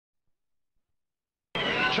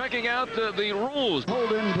checking out the rules.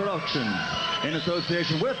 Hold-in Productions, in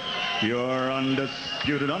association with your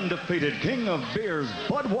undisputed, undefeated king of beers,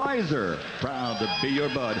 Budweiser, proud to be your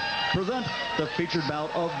bud, present the featured bout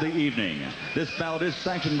of the evening. This bout is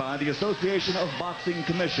sanctioned by the Association of Boxing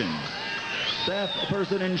Commissions. Staff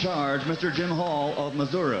person in charge, Mr. Jim Hall of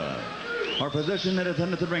Missouri. Our physician in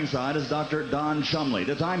attendance at ringside is Dr. Don Shumley.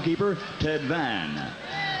 The timekeeper, Ted Van.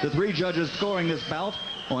 The three judges scoring this bout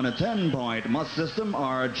on a 10-point must system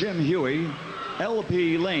are Jim Huey,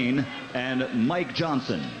 L.P. Lane, and Mike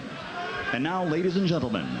Johnson. And now, ladies and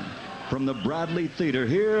gentlemen, from the Bradley Theater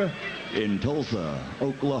here in Tulsa,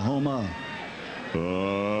 Oklahoma,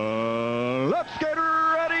 let's get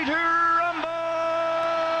ready to rumble!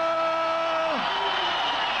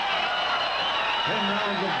 10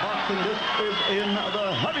 rounds of boxing. This is in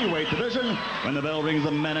the heavyweight division. When the bell rings,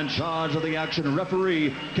 the man in charge of the action,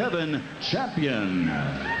 referee Kevin Champion.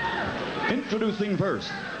 Introducing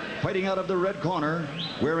first, fighting out of the red corner,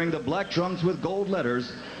 wearing the black trunks with gold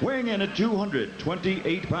letters, weighing in at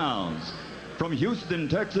 228 pounds. From Houston,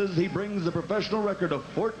 Texas, he brings a professional record of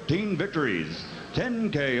 14 victories,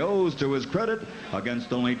 10 KOs to his credit,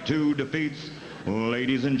 against only 2 defeats.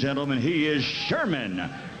 Ladies and gentlemen, he is Sherman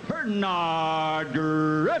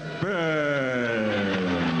Griffin.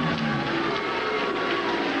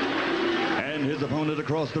 And his opponent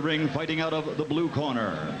across the ring, fighting out of the blue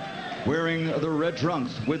corner, wearing the red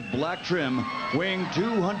trunks with black trim, weighing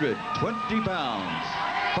 220 pounds,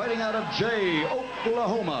 fighting out of Jay,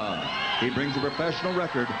 Oklahoma. He brings a professional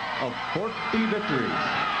record of 40 victories,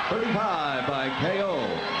 35 by KO,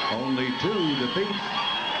 only 2 defeats.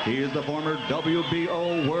 He is the former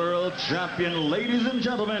WBO World Champion. Ladies and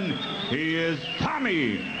gentlemen, he is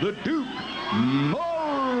Tommy the Duke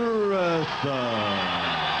Morrison.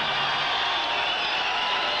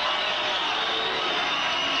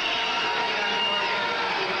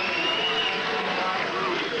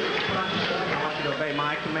 Obey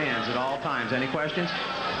my commands at all times. Any questions?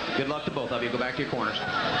 Good luck to both of you. Go back to your corners.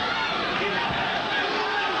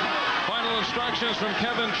 Final instructions from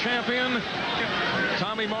Kevin Champion.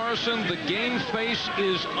 Tommy Morrison, the game face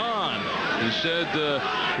is on. He said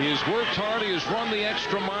he has worked hard. He has run the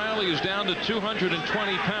extra mile. He is down to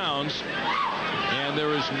 220 pounds. And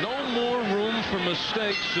there is no more room for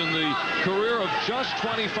mistakes in the career of just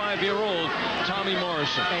 25-year-old Tommy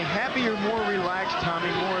Morrison. A happier, more relaxed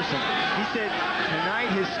Tommy Morrison. He said tonight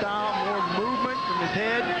his style, more movement from his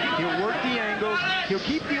head. He'll work the angles. He'll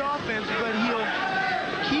keep the offense, but he'll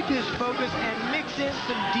keep his focus and mix in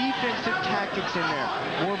some defensive tactics in there.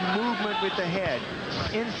 More movement with the head.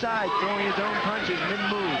 Inside, throwing his own punches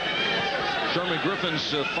mid-move. Sherman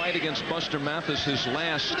Griffin's fight against Buster Mathis, his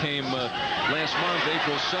last, came last month,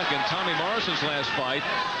 April 2nd. Tommy Morrison's last fight,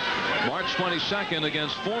 March 22nd,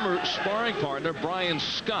 against former sparring partner Brian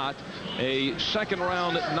Scott. A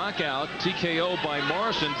second-round knockout, TKO by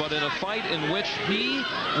Morrison, but in a fight in which he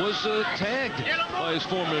was tagged by his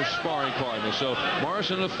former sparring partner. So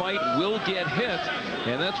Morrison in a fight will get hit,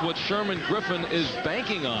 and that's what Sherman Griffin is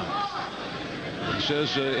banking on. He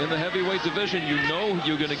says in the heavyweight division, you know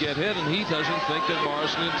you're going to get hit, and he doesn't think that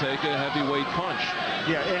Morrison can take a heavyweight punch.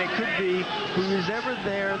 Yeah, and it could be who is ever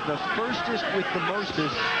there, the firstest with the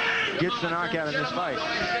mostest, gets the knockout in this fight.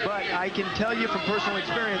 But I can tell you from personal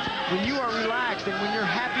experience, when you are relaxed and when you're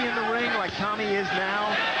happy in the ring like Tommy is now,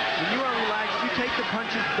 when you are relaxed, you take the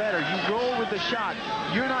punches better. You roll with the shot.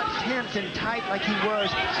 You're not tense and tight like he was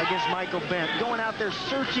against Michael Bent, going out there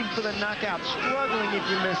searching for the knockout, struggling if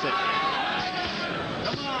you miss it.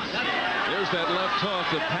 There's that left hook,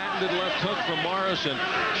 the patented left hook from Morrison.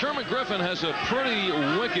 Sherman Griffin has a pretty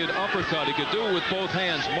wicked uppercut. He could do it with both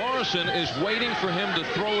hands. Morrison is waiting for him to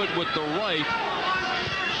throw it with the right,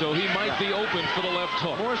 so he might be open for the left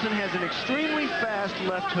hook. Morrison has an extremely fast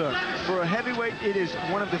left hook. For a heavyweight, it is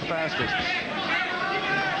one of the fastest.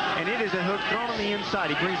 And it is a hook thrown on the inside.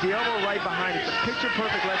 He brings the elbow right behind it. It's a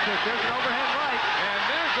picture-perfect left hook. There's an overhand right. And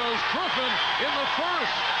there goes Griffin in the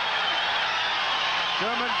first.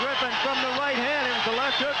 Sherman Griffin from the right hand. It was the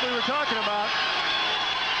left hook we were talking about.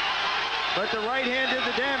 But the right hand did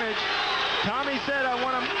the damage. Tommy said, I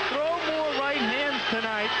want to throw more right hands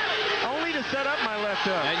tonight, only to set up my left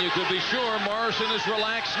hook. And you could be sure Morrison is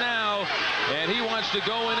relaxed now, and he wants to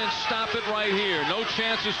go in and stop it right here. No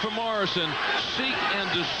chances for Morrison. Seek and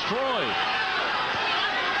destroy.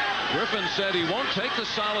 Griffin said he won't take the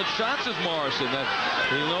solid shots of Morrison, that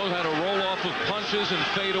he knows how to roll off of punches and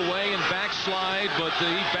fade away and backslide, but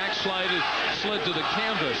he slid to the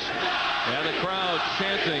canvas. And the crowd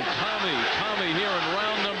chanting, Tommy, Tommy, here in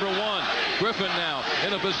round number 1. Griffin now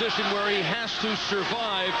in a position where he has to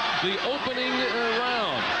survive the opening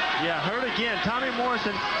round. Yeah, hurt again. Tommy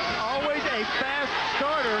Morrison, always a fast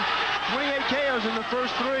starter. 28 KOs in the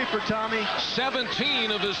first 3 for Tommy.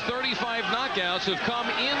 17 of his 35 knockouts have come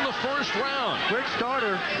in the first round. Quick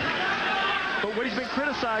starter. But what he's been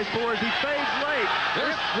criticized for is he fades late.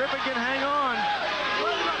 Griffin can hang on.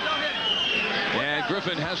 And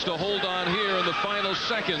Griffin has to hold on here in the final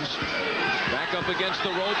seconds. Back up against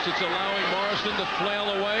the ropes. It's allowing Morrison to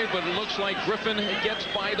flail away, but it looks like Griffin gets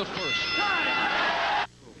by the first.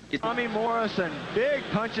 Tommy Morrison, big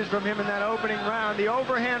punches from him in that opening round. The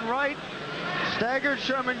overhand right staggered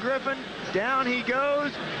Sherman Griffin. Down he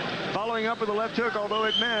goes, following up with a left hook, although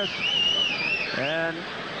it missed. And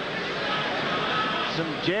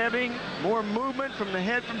some jabbing, more movement from the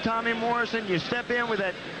head from Tommy Morrison. You step in with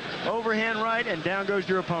that overhand right, and down goes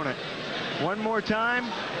your opponent. One more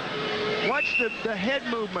time. Watch the head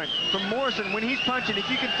movement from Morrison when he's punching. If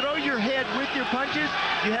you can throw your head with your punches,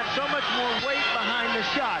 you have so much more weight behind the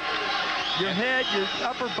shot. Your head, your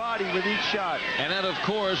upper body with each shot. And then, of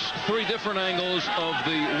course, 3 different angles of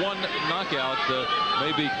the 1 knockout.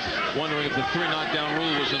 Maybe wondering if the 3 knockdown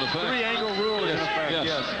rule was in effect. 3-angle rule is in effect,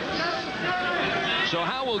 yes. So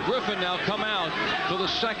how will Griffin now come out for the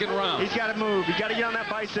second round? He's got to move. He's got to get on that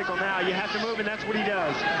bicycle now. You have to move, and that's what he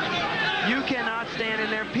does. You cannot stand in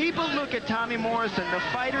there. People look at Tommy Morrison, the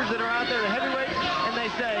fighters that are out there, the heavyweights, and they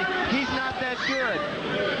say, he's not that good.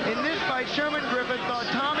 In this fight, Sherman Griffin thought,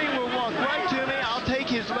 Tommy will walk right to me. I'll take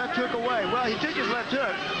his left hook away. Well, he took his left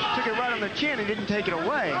hook, took it right on the chin, and didn't take it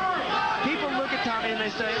away. People look at Tommy, and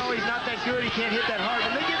they say, oh, he's not that good. He can't hit that hard.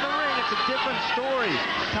 When they get in the ring, it's a different story.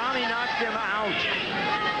 Tommy knocks them out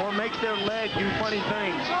or makes their leg do funny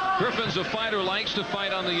things. Griffin's a fighter, likes to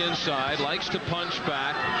fight on the inside, likes to punch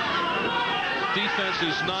back. Defense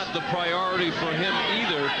is not the priority for him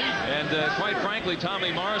either. And quite frankly,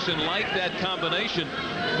 Tommy Morrison liked that combination,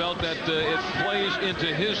 felt that it plays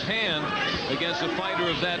into his hand against a fighter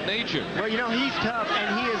of that nature. Well, you know, he's tough,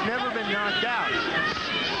 and he has never been knocked out.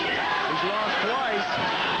 He's lost twice.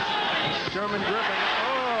 Sherman Griffin,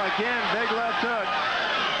 oh, again, big left hook.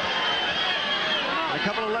 A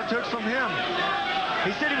couple of left hooks from him.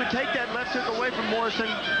 He said he would take that left hook away from Morrison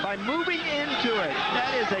by moving into it.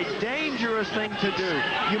 That is a dangerous thing to do.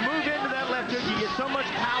 You move into that left hook, you get so much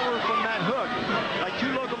power from that hook, like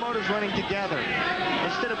 2 locomotives running together,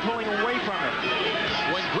 instead of pulling away from it.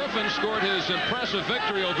 When Griffin scored his impressive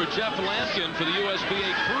victory over Jeff Lampkin for the USBA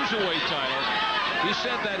Cruiserweight title, he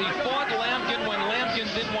said that he fought Lampkin when Lampkin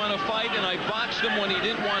didn't want to fight, and I boxed him when he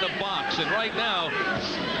didn't want to box. And right now,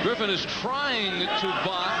 Griffin is trying to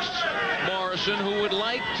box Morrison, who would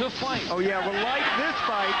like to fight. Oh, yeah, well, like this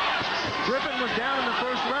fight, Griffin was down in the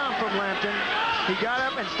first round from Lampkin. He got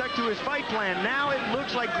up and stuck to his fight plan. Now it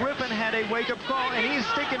looks like Griffin had a wake-up call, and he's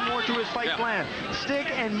sticking more to his fight plan. Stick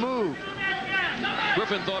and move.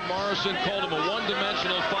 Griffin thought Morrison called him a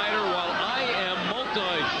one-dimensional fighter, while I am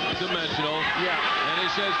multi-dimensional. Yeah. And he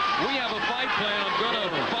says, we have a fight plan. I'm going to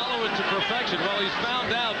follow it to perfection. Well, he's found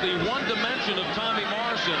out the one dimension of Tommy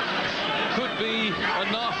Morrison could be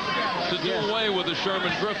enough to do away with the Sherman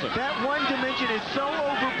Griffin. That one dimension is so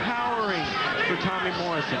overpowering for Tommy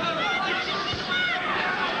Morrison.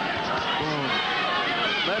 Boom.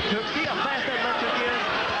 Left hook. See how fast that left hook is?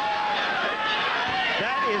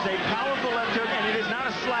 That is a powerful left hook, and it is not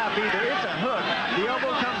a slap either. It's a hook. The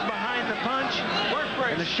elbow comes behind the punch,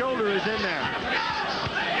 and the shoulder is in there.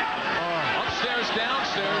 Upstairs,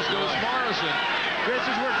 downstairs goes Morrison. This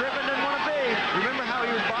is where Griffin didn't want to be. Remember how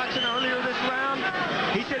he was boxing earlier this round?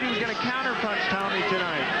 He said he was going to counterpunch Tommy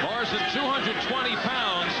tonight. Morrison, 220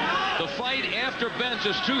 pounds. The fight after Ben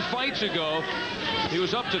just 2 fights ago, he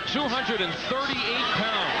was up to 238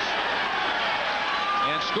 pounds.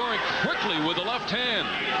 And scoring quickly with the left hand.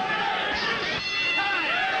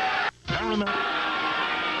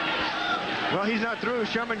 Well, he's not through.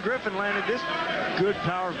 Sherman Griffin landed this good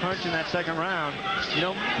power punch in that second round. You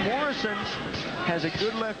know, Morrison has a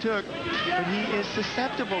good left hook, but he is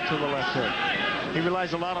susceptible to the left hook. He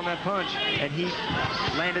relies a lot on that punch, and he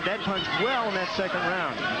landed that punch well in that second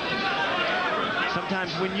round.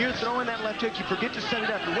 Sometimes when you're throwing that left hook, you forget to set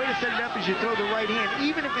it up. The way to set it up is you throw the right hand,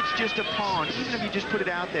 even if it's just a pawn, even if you just put it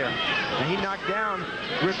out there. And he knocked down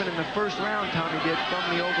Griffin in the first round, Tommy did, from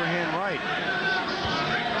the overhand right.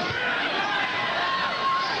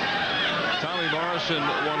 Tommy Morrison,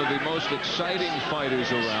 one of the most exciting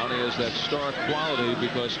fighters around. He has that star quality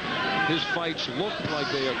because his fights look like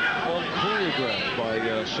they are all choreographed by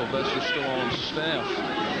Sylvester Stallone's staff.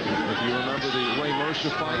 If you remember the Ray Mercer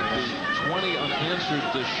fight, the 20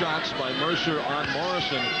 unanswered shots by Mercer on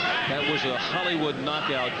Morrison, that was a Hollywood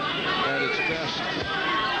knockout at its best.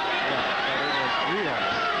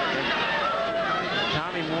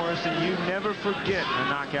 Tommy Morrison Morrison, you never forget a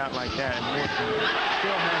knockout like that, and Morrison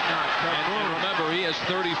still has not. And remember, he has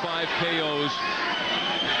 35 KOs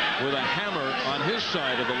with a hammer on his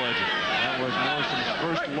side of the legend. That was Morrison's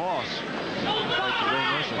first loss.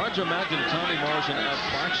 Hard to imagine Tommy Morrison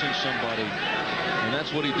outboxing somebody, and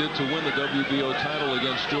that's what he did to win the WBO title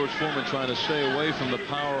against George Foreman, trying to stay away from the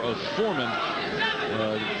power of Foreman.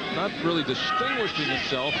 Not really distinguishing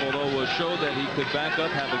himself, although showed that he could back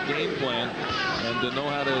up, have a game plan, and to know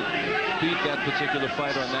how to beat that particular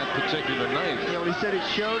fighter on that particular night. You know, he said it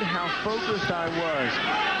showed how focused I was.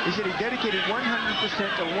 He said he dedicated 100%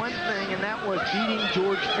 to one thing, and that was beating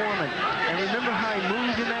George Foreman. And remember how he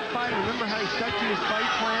moved in that fight? Remember how he stuck to his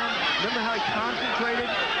fight plan? Remember how he concentrated?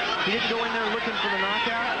 He didn't go in there looking for the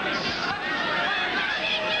knockout.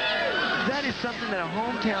 That is something that a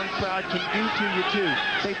hometown crowd can do to you, too.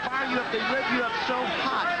 They fire you up, they rev you up so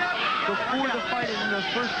hot before the fight, and in those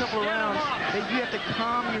first couple of rounds, that you have to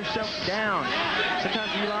calm yourself down. Sometimes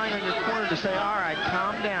relying on your corner to say, all right,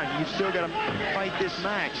 calm down. You've still got to fight this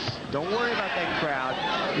match. Don't worry about that crowd.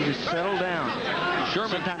 You just settle down.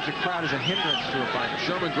 Sometimes the crowd is a hindrance to a fight.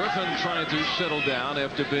 Sherman Griffin trying to settle down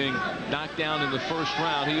after being knocked down in the first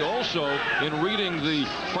round. He also, in reading the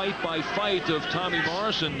fight-by-fight of Tommy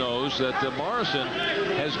Morrison, knows that Morrison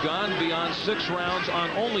has gone beyond 6 rounds on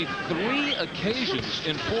only 3 occasions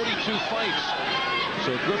in 42 fights.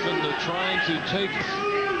 So Griffin trying to take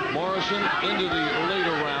Morrison into the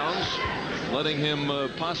later rounds, letting him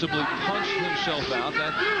possibly punch himself out.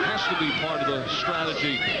 That has to be part of the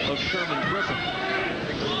strategy of Sherman Griffin. And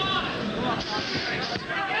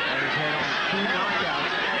he's had on 2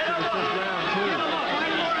 knockouts after the 5th round, too.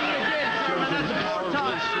 Shows that his power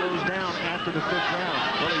really slows down after the 5th round.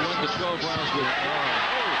 Well, he went the 12 rounds with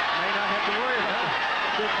may not have to worry about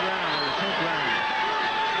the 5th round or the 10th round.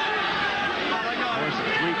 Morrison,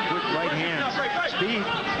 3 quick right hands. Speed.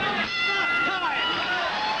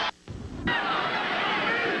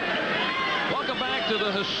 Welcome back to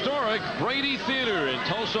the historic Brady Theater in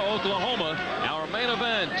Tulsa, Oklahoma. Our main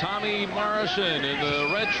event, Tommy Morrison in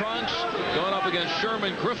the red trunks going up against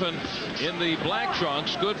Sherman Griffin in the black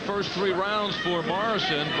trunks. Good first 3 rounds for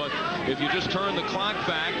Morrison, but if you just turn the clock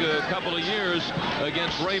back a couple of years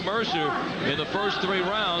against Ray Mercer in the first 3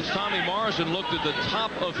 rounds, Tommy Morrison looked at the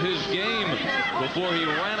top of his game before he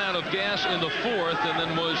ran out of gas in the 4th and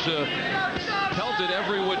then was pelted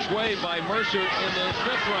every which way by Mercer in the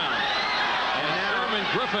 5th round. And Sherman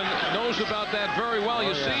Griffin knows about that very well.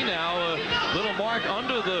 You see now a little mark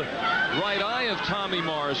under the right eye of Tommy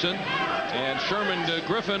Morrison. And Sherman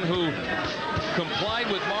Griffin, who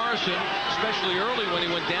complied with Morrison, especially early when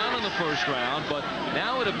he went down in the first round. But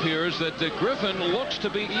now it appears that Griffin looks to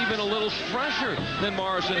be even a little fresher than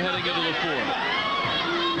Morrison heading into the 4th.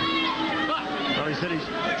 Well, he said he's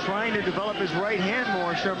trying to develop his right hand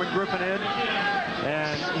more, Sherman Griffin did.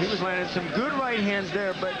 And he was landing some good right hands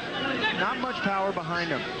there, but not much power behind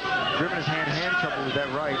him. Griffin has had hand trouble with that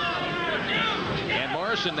right. And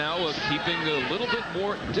Morrison now keeping a little bit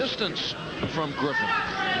more distance from Griffin.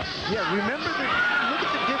 Yeah, remember, look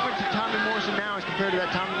at the difference of Tommy Morrison now as compared to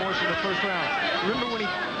that Tommy Morrison in the first round. Remember when he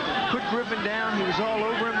put Griffin down, he was all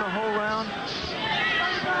over him the whole round?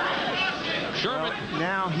 Sherman. Well,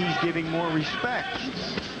 now he's giving more respect.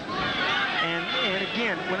 And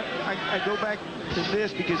again, when I go back to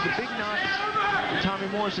this, because the big knock for Tommy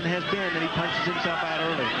Morrison has been that he punches himself out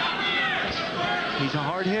early. He's a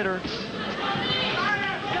hard hitter,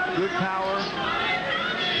 good power,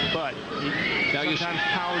 but he sometimes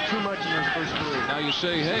power too much in those first 3. Now you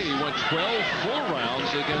say, hey, he went 12 full rounds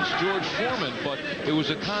against George Foreman, but it was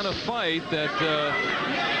a kind of fight that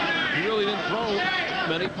he really didn't throw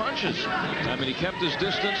many punches. I mean, he kept his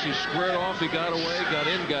distance, he squared off, he got away, got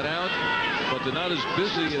in, got out, but they're not as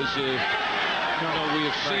busy as we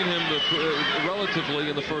have seen him relatively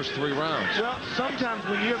in the first 3 rounds. Well, sometimes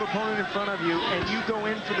when you have an opponent in front of you and you go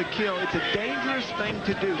in for the kill, it's a dangerous thing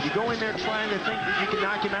to do. You go in there trying to think that you can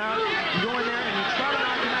knock him out. You go in there and you try to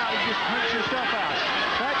knock him out, you just punch yourself out.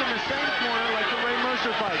 Back in the same corner like the Ray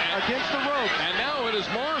Mercer fight, against the rope. And now it is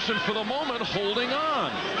Morrison for the moment holding on.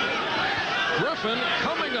 Griffin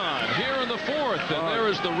coming on here in the 4th, and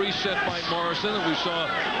there is the reset by Morrison that we saw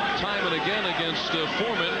time and again against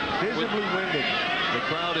Foreman. Visibly winded. The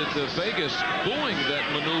crowd at Vegas booing that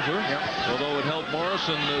maneuver, although it helped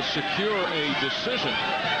Morrison secure a decision.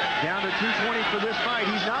 Down to 220 for this fight.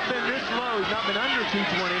 He's not been this low. He's not been under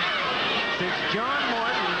 220 since John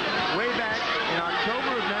Morton way back in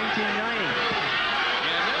October of 1990.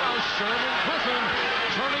 And now Sherman Griffin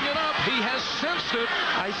turning it up. He has sensed it.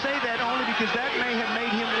 I say that only because that may have made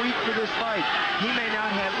him weak for this fight. He may not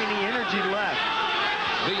have any energy left.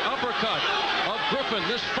 The uppercut of Griffin.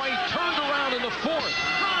 This fight